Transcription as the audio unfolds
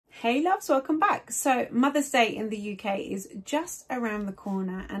Hey loves, welcome back. So Mother's Day in the UK is just around the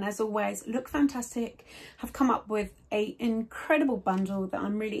corner, and as always, LookFantastic have come up with an incredible bundle that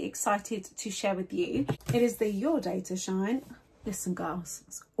I'm really excited to share with you. It is the Your Day to Shine. Listen girls,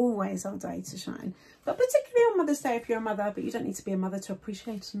 it's always our day to shine, but particularly on Mother's Day if you're a mother, but you don't need to be a mother to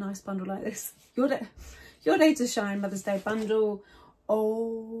appreciate a nice bundle like this. Your Day to Shine Mother's Day bundle.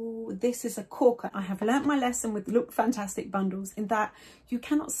 Oh, this is a corker. I have learnt my lesson with LookFantastic bundles in that you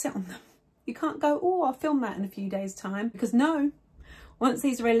cannot sit on them. You can't go, oh, I'll film that in a few days' time, because no, once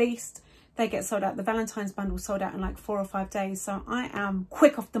these are released, they get sold out. The Valentine's bundle sold out in like 4 or 5 days. So I am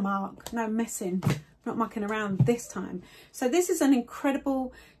quick off the mark, no messing, not mucking around this time. So this is an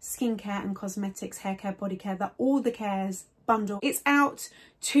incredible skincare and cosmetics, hair care, body care, that all the cares bundle. It's out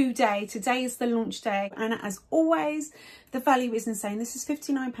today. Today is the launch day, and as always, the value is insane. This is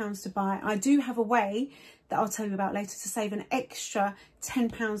 £59 to buy. I do have a way that I'll tell you about later to save an extra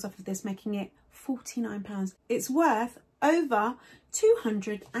 £10 off of this, making it £49. It's worth over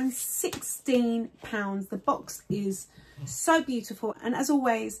 £216. The box is so beautiful, and as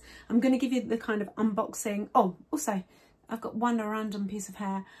always, I'm going to give you the kind of unboxing. Oh, also, I've got one random piece of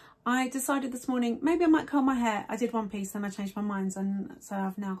hair. I decided this morning maybe I might curl my hair. I did one piece, then I changed my mind, and so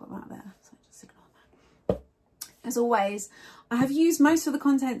I've now got that there. So just ignore that. As always, I have used most of the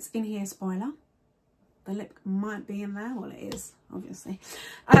contents in here. Spoiler, the lip might be in there. Well, it is, obviously.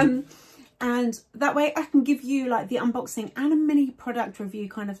 And that way I can give you like the unboxing and a mini product review,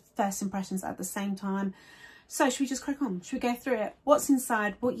 kind of first impressions at the same time. So should we just crack on? Should we go through it? What's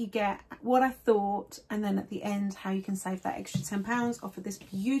inside, what you get, what I thought, and then at the end, how you can save that extra £10 off of this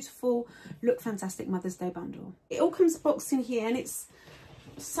beautiful LookFantastic Mother's Day bundle. It all comes boxed in here, and it's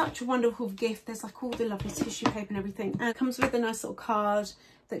such a wonderful gift. There's like all the lovely tissue paper and everything. And it comes with a nice little card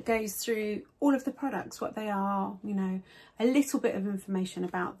that goes through all of the products, what they are, you know, a little bit of information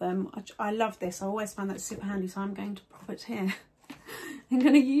about them. I love this. I always find that super handy, so I'm going to pop it here. I'm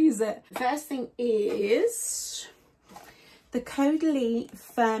going to use it. First thing is the Caudalie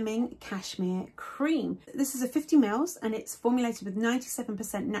Firming Cashmere Cream. This is a 50 ml and it's formulated with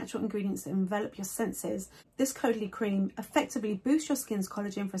 97% natural ingredients that envelop your senses. This Caudalie cream effectively boosts your skin's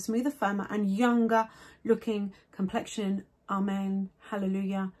collagen for a smoother, firmer and younger looking complexion. Amen.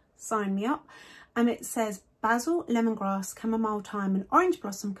 Hallelujah. Sign me up. And it says basil, lemongrass, chamomile, thyme and orange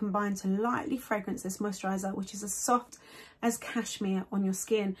blossom combine to lightly fragrance this moisturizer, which is as soft as cashmere on your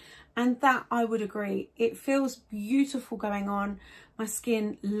skin. And that, I would agree, it feels beautiful going on. My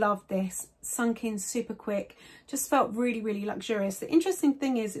skin loved this, sunk in super quick, just felt really luxurious. The interesting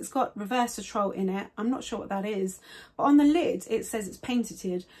thing is it's got resveratrol in it. I'm not sure what that is, but on the lid it says it's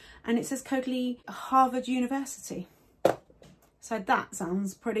patented, and it says Caudalie Harvard University. So that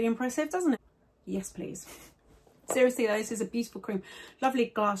sounds pretty impressive, doesn't it? Yes, please. Seriously though, this is a beautiful cream. Lovely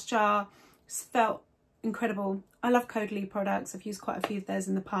glass jar. It's felt incredible. I love Caudalie products. I've used quite a few of theirs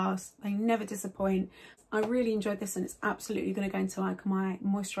in the past. They never disappoint. I really enjoyed this, and it's absolutely going to go into like my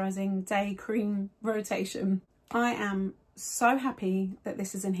moisturising day cream rotation. I am so happy that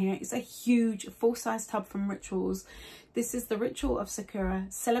this is in here. It's a huge full-size tub from Rituals. This is the Ritual of Sakura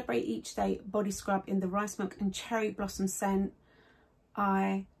Celebrate Each Day Body Scrub in the rice milk and cherry blossom scent.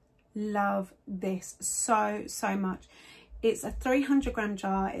 I love this so much. It's a 300-gram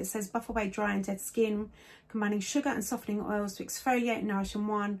jar. It says buff away dry and dead skin, combining sugar and softening oils to exfoliate and nourish in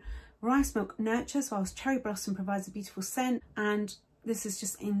one. Rice milk nurtures, whilst cherry blossom provides a beautiful scent. And this is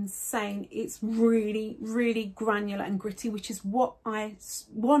just insane. It's really granular and gritty, which is what I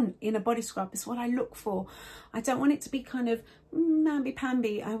want in a body scrub. It's what I look for. I don't want it to be kind of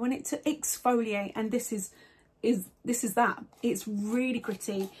mamby-pamby. I want it to exfoliate, and this is that. It's really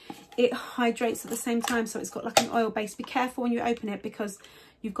gritty. It hydrates at the same time, so it's got like an oil base. Be careful when you open it, because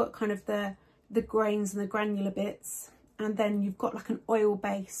you've got kind of the grains and the granular bits, and then you've got like an oil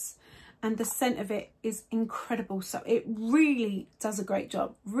base, and the scent of it is incredible. So it really does a great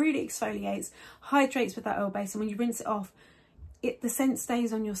job. Really exfoliates, hydrates with that oil base, and when you rinse it off, the scent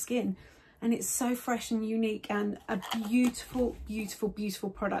stays on your skin, and it's so fresh and unique, and a beautiful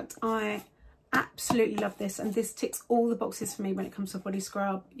product. I absolutely love this, and this ticks all the boxes for me when it comes to body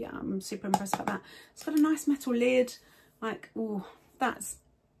scrub. Yeah, I'm super impressed about that. It's got a nice metal lid. Like, oh, that's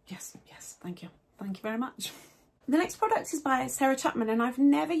yes, thank you very much. The next product is by Chapman, and I've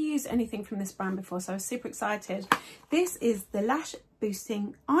never used anything from this brand before, so I was super excited. This is the Lash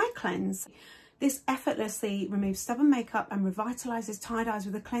Boosting Eye Cleanse. This effortlessly removes stubborn makeup and revitalizes tired eyes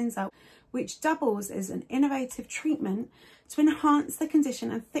with a cleanser, which doubles as an innovative treatment to enhance the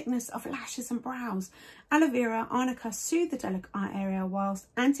condition and thickness of lashes and brows. Aloe vera, arnica soothe the delicate eye area, whilst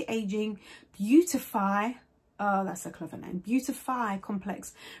anti-aging beautify Oh, that's a clever name. Beautify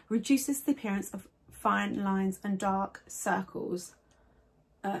Complex reduces the appearance of fine lines and dark circles.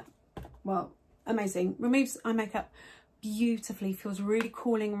 Well, amazing. Removes eye makeup beautifully. Feels really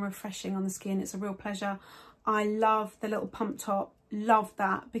cooling and refreshing on the skin. It's a real pleasure. I love the little pump top. Love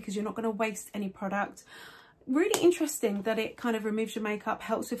that, because you're not going to waste any product. Really interesting that it kind of removes your makeup,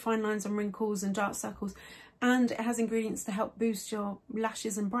 helps with fine lines and wrinkles and dark circles, and it has ingredients to help boost your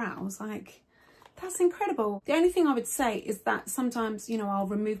lashes and brows. Like, that's incredible. The only thing I would say is that sometimes, you know, I'll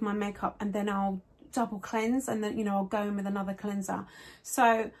remove my makeup and then I'll double cleanse, and then, you know, I'll go in with another cleanser.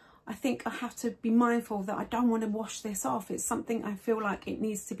 So I think I have to be mindful that I don't want to wash this off. It's something I feel like it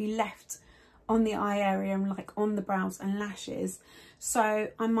needs to be left on the eye area and like on the brows and lashes. So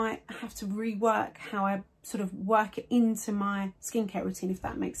I might have to rework how I sort of work it into my skincare routine, if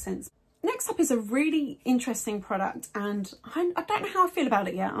that makes sense. Next up is a really interesting product, and I don't know how I feel about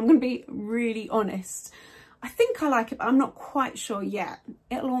it yet. I'm going to be really honest. I think I like it, but I'm not quite sure yet.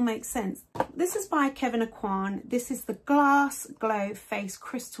 It'll all make sense. This is by Kevyn Aucoin. This is the Glass Glow Face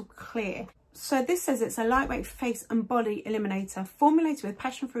Crystal Clear. So this says it's a lightweight face and body illuminator formulated with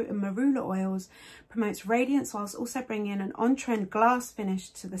passion fruit and marula oils, promotes radiance whilst also bringing an on-trend glass finish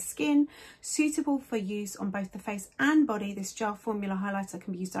to the skin, suitable for use on both the face and body. This gel formula highlighter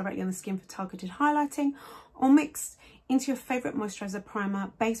can be used directly on the skin for targeted highlighting or mixed into your favourite moisturiser,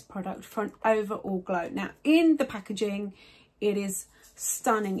 primer, base product for an overall glow. Now, in the packaging, it is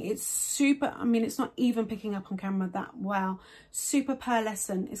stunning. It's super, I mean, it's not even picking up on camera that well. Super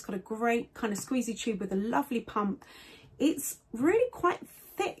pearlescent. It's got a great kind of squeezy tube with a lovely pump. It's really quite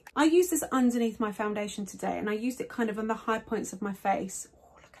thick. I used this underneath my foundation today, and I used it kind of on the high points of my face.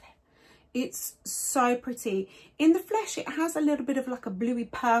 Oh, look at it. It's so pretty. In the flesh, it has a little bit of like a bluey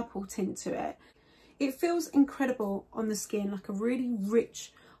purple tint to it. It feels incredible on the skin, like a really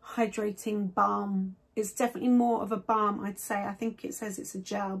rich, hydrating balm. It's definitely more of a balm, I'd say. I think it says it's a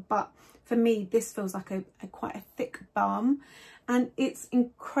gel, but for me, this feels like a quite a thick balm, and it's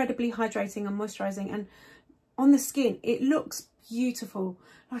incredibly hydrating and moisturizing. And on the skin, it looks beautiful.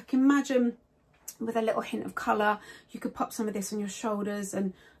 Like, imagine with a little hint of color, you could pop some of this on your shoulders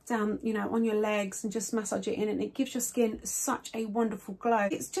and down, you know, on your legs, and just massage it in, and it gives your skin such a wonderful glow.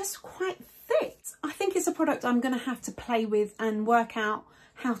 It's just quite thick. I think it's a product I'm going to have to play with and work out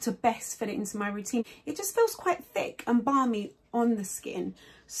how to best fit it into my routine. It just feels quite thick and balmy on the skin,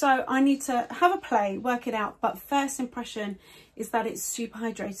 so I need to have a play, work it out. But first impression is that it's super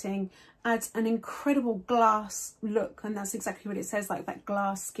hydrating, adds an incredible glass look, and that's exactly what it says, like that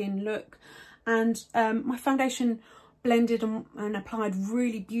glass skin look. And my foundation blended and applied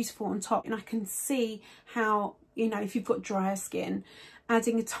really beautiful on top, and I can see how, you know, if you've got drier skin,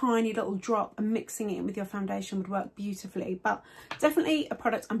 adding a tiny little drop and mixing it in with your foundation would work beautifully. But definitely a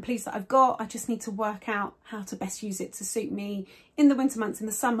product I'm pleased that I've got. I just need to work out how to best use it to suit me in the winter months. In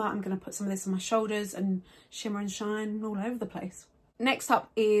the summer, I'm going to put some of this on my shoulders and shimmer and shine all over the place. Next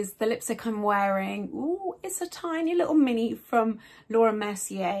up is the lipstick I'm wearing. Ooh, it's a tiny little mini from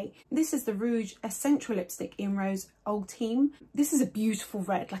Mercier. This is the Rouge Essential lipstick in Rouge Ultime. This is a beautiful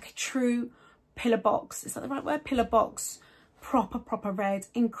red, like a true pillar box. Is that the right word? Pillar box. Proper red,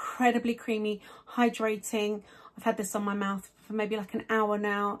 incredibly creamy, hydrating. I've had this on my mouth for maybe like an hour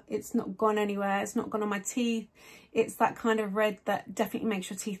now. It's not gone anywhere. It's not gone on my teeth. It's that kind of red that definitely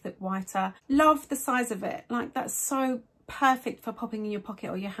makes your teeth look whiter. Love the size of it. Like, that's so perfect for popping in your pocket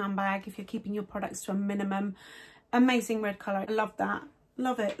or your handbag if you're keeping your products to a minimum. Amazing red colour. I love that.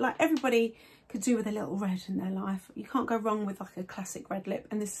 Love it. Like, everybody could do with a little red in their life. You can't go wrong with like a classic red lip,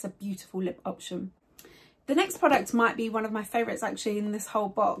 and this is a beautiful lip option. The next product might be one of my favourites actually in this whole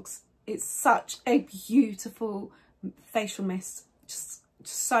box. It's such a beautiful facial mist. Just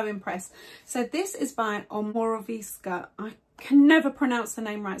so impressed. So this is by Omorovicza. I can never pronounce the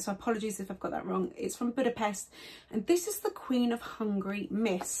name right, so apologies if I've got that wrong. It's from Budapest, and this is the Queen of Hungary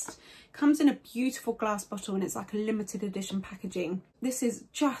mist. Comes in a beautiful glass bottle, and it's like a limited edition packaging. This is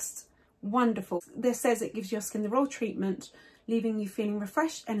just wonderful. This says it gives your skin the raw treatment, leaving you feeling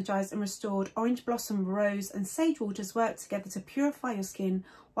refreshed, energized and restored. Orange blossom, rose and sage waters work together to purify your skin,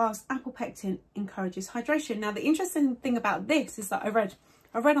 whilst apple pectin encourages hydration. Now, the interesting thing about this is that I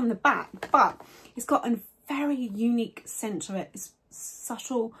read on the back, but it's got a very unique scent to it. It's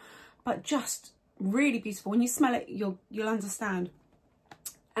subtle, but just really beautiful. When you smell it, you'll understand.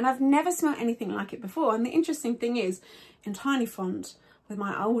 And I've never smelled anything like it before. And the interesting thing is, in tiny font, with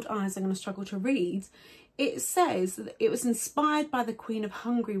my old eyes, I'm going to struggle to read, it says that it was inspired by the Queen of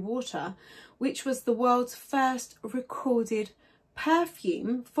Hungary water, which was the world's first recorded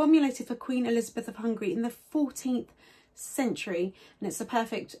perfume formulated for Queen Elizabeth of Hungary in the 14th century. And it's a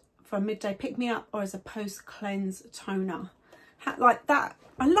perfect for a midday pick-me-up or as a post-cleanse toner. Like that,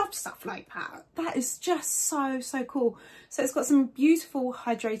 I love stuff like that. That is just so cool. So it's got some beautiful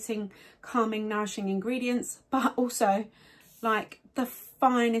hydrating, calming, nourishing ingredients, but also like the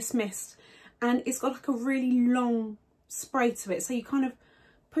finest mist, and it's got like a really long spray to it, so you kind of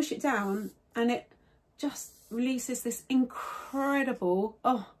push it down and it just releases this incredible,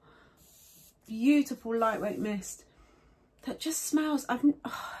 oh, beautiful lightweight mist that just smells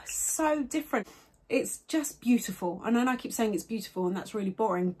so different. It's just beautiful. And I know I keep saying it's beautiful and that's really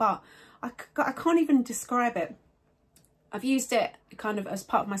boring, but I can't even describe it. I've used it kind of as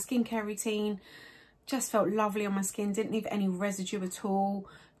part of my skincare routine. Just felt lovely on my skin, didn't leave any residue at all.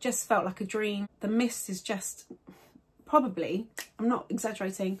 Just felt like a dream. The mist is just probably, I'm not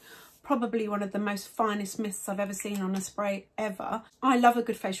exaggerating, probably one of the most finest mists I've ever seen on a spray ever. I love a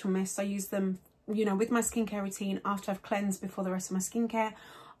good facial mist. I use them, you know, with my skincare routine after I've cleansed before the rest of my skincare.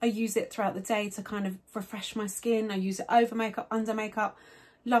 I use it throughout the day to kind of refresh my skin. I use it over makeup, under makeup.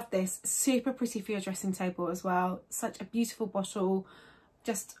 Love this. Super pretty for your dressing table as well. Such a beautiful bottle.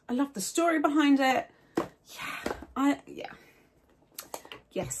 Just, I love the story behind it. Yeah.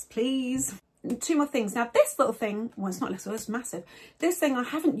 Yes, please. And 2 more things. Now this little thing, well, it's not little, it's massive. This thing I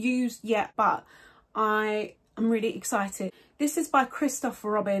haven't used yet, but I am really excited. This is by Christophe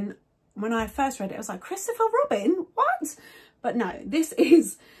Robin. When I first read it, I was like, Christopher Robin, what? But no, this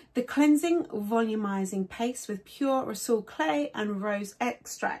is the Cleansing Volumizing Paste with pure Rosol clay and rose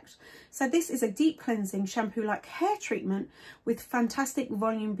extract. So this is a deep cleansing shampoo-like hair treatment with fantastic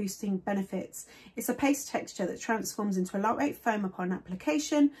volume boosting benefits. It's a paste texture that transforms into a lightweight foam upon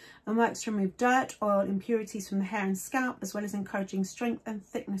application and works to remove dirt, oil, impurities from the hair and scalp, as well as encouraging strength and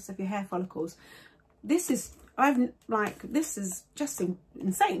thickness of your hair follicles. This is, this is just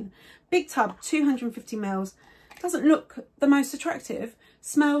insane. Big tub, 250 ml. Doesn't look the most attractive,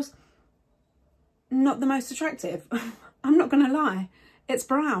 smells not the most attractive. I'm not gonna lie, it's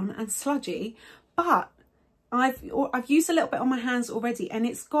brown and sludgy, but I've used a little bit on my hands already and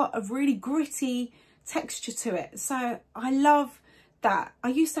it's got a really gritty texture to it, so I love that. I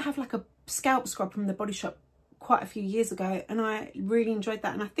used to have like a scalp scrub from the Body Shop quite a few years ago and I really enjoyed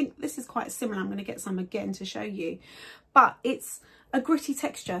that, and I think this is quite similar. I'm going to get some again to show you, but it's a gritty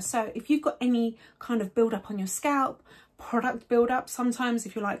texture. So if you've got any kind of build up on your scalp, product build up, sometimes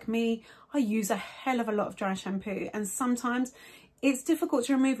if you're like me, I use a hell of a lot of dry shampoo and sometimes it's difficult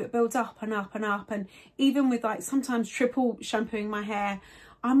to remove. It builds up and up and up, and even with like sometimes triple shampooing my hair,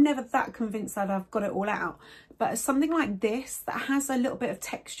 I'm never that convinced that I've got it all out. But something like this that has a little bit of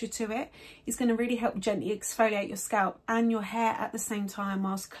texture to it is going to really help gently exfoliate your scalp and your hair at the same time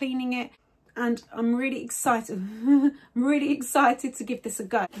whilst cleaning it. And I'm really excited. I'm really excited to give this a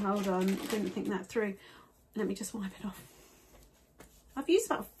go. Hold on, didn't think that through. Let me just wipe it off. I've used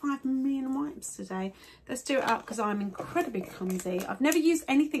about 5 million wipes today. Let's do it out because I'm incredibly clumsy. I've never used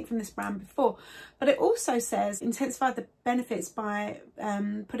anything from this brand before, but it also says intensify the benefits by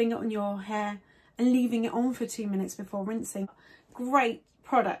putting it on your hair and leaving it on for 2 minutes before rinsing. Great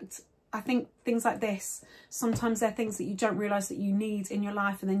product. I think things like this, sometimes they're things that you don't realise that you need in your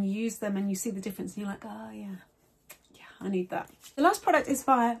life, and then you use them and you see the difference and you're like, oh yeah, I need that. The last product is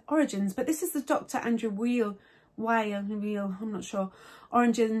by Origins, but this is the Dr. Andrew Weil, I'm not sure.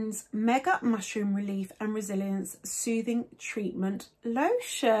 Origins Mega Mushroom Relief and Resilience Soothing Treatment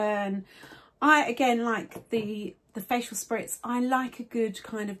Lotion. I again like the facial spritz. I like a good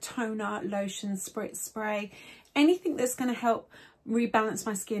kind of toner, lotion, spritz, spray, anything that's going to help rebalance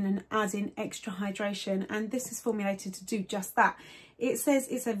my skin and add in extra hydration, and this is formulated to do just that. It says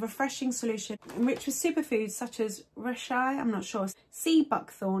it's a refreshing solution enriched with superfoods such as reishi, I'm not sure, sea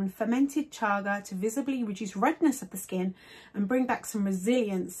buckthorn, fermented chaga to visibly reduce redness of the skin and bring back some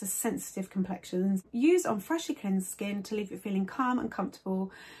resilience to sensitive complexions. Use on freshly cleansed skin to leave it feeling calm and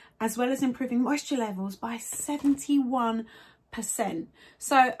comfortable, as well as improving moisture levels by 71%.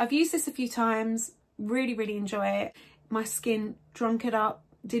 So I've used this a few times, really enjoy it. My skin drunk it up,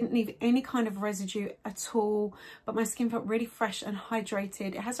 didn't leave any kind of residue at all, but my skin felt really fresh and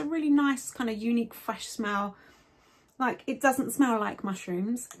hydrated. It has a really nice kind of unique fresh smell. Like, it doesn't smell like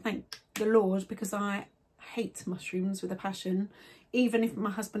mushrooms, thank the Lord, because I hate mushrooms with a passion. Even if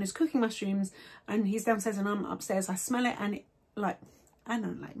my husband is cooking mushrooms and he's downstairs and I'm upstairs, I smell it and I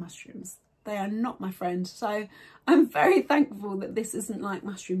don't like mushrooms. They are not my friend. So I'm very thankful that this isn't like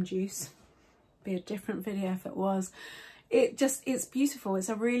mushroom juice. Be a different video if it was. It's beautiful. It's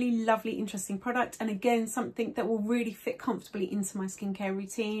a really lovely, interesting product, and again, something that will really fit comfortably into my skincare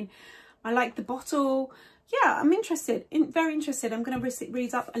routine. I like the bottle. Yeah, I'm very interested. I'm going to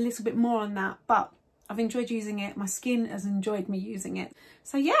read up a little bit more on that, but I've enjoyed using it. My skin has enjoyed me using it.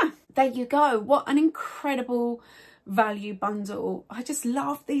 So yeah, there you go. What an incredible value bundle. I just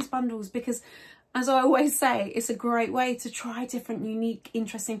love these bundles because, as I always say, it's a great way to try different, unique,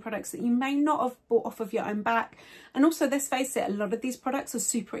 interesting products that you may not have bought off of your own back. And also, let's face it, a lot of these products are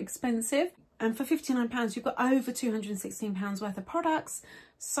super expensive. And for £59, you've got over £216 worth of products.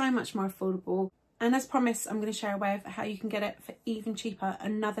 So much more affordable. And as promised, I'm going to share a way of how you can get it for even cheaper,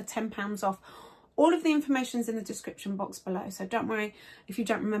 another £10 off. All of the information is in the description box below, so don't worry if you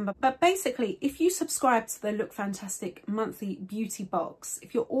don't remember. But basically, if you subscribe to the LookFantastic monthly beauty box,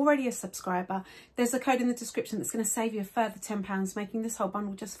 if you're already a subscriber, there's a code in the description that's going to save you a further £10, making this whole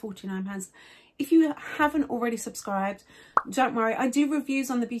bundle just £49. If you haven't already subscribed, don't worry, I do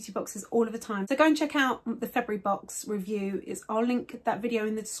reviews on the beauty boxes all of the time. So go and check out the February box review. I'll link that video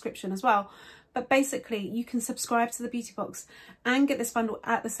in the description as well. But basically, you can subscribe to the beauty box and get this bundle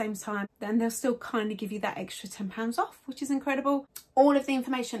at the same time. Then they'll still kind of give you that extra £10 off, which is incredible. All of the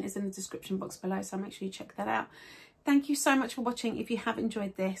information is in the description box below, so make sure you check that out. Thank you so much for watching. If you have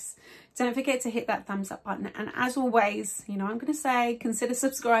enjoyed this, don't forget to hit that thumbs up button. And as always, you know, I'm going to say, consider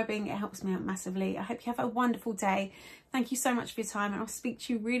subscribing. It helps me out massively. I hope you have a wonderful day. Thank you so much for your time, and I'll speak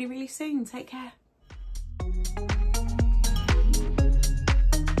to you really, really soon. Take care.